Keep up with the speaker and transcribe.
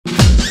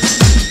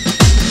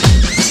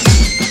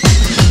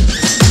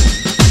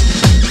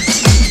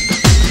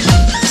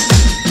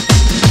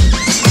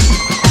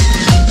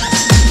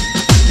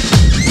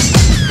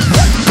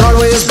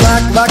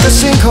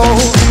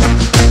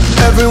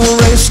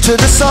to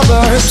the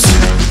suburbs.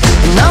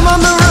 And I'm on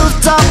the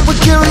rooftop with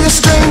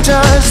curious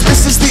strangers.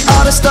 This is the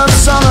oddest of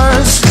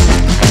summers.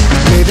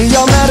 Maybe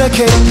I'll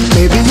medicate,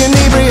 maybe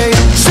inebriate.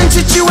 Strange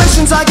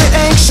situations I get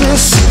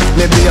anxious.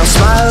 Maybe I'll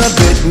smile a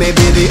bit,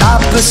 maybe the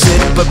opposite,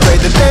 but pray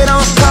that they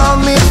don't call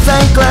me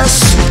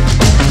thankless.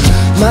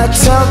 My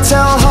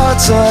telltale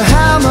heart's a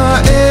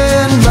hammer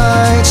in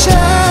my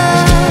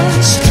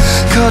chest.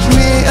 Cut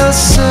me a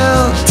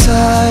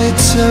silk-tied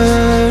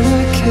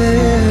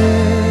tourniquet.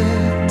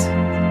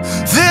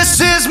 This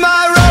is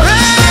my roaring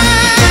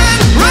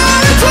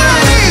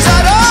 20s. I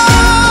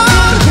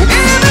don't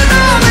even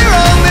know me.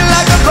 Roll me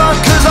like a blunt,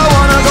 cause I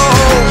wanna go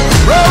home.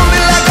 Roll me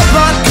like a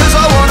blunt, cause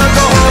I wanna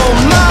go home.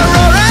 My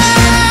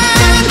roaring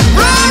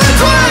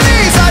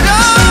 20s. I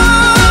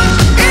don't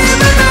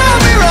even know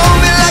me. Roll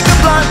me like a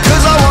blunt,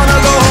 cause I wanna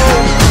go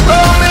home.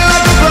 Roll me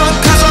like a blunt,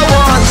 cause I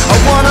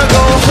wanna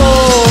go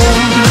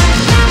home.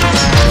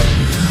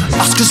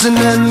 Oscars and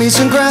Emmys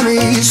and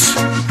Grammys,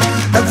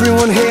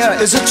 everyone here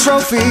is a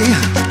trophy.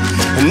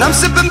 And I'm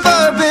sipping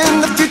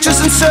bourbon, the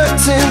future's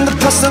uncertain. The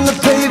past on the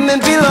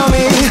pavement below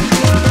me.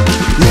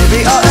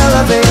 Maybe I'll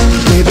elevate,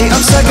 maybe I'm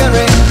second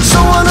rate,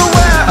 so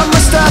unaware of my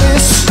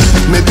status.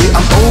 Maybe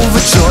I'm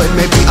overjoyed,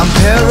 maybe I'm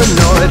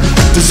paranoid,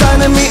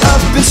 designing me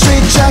up in straight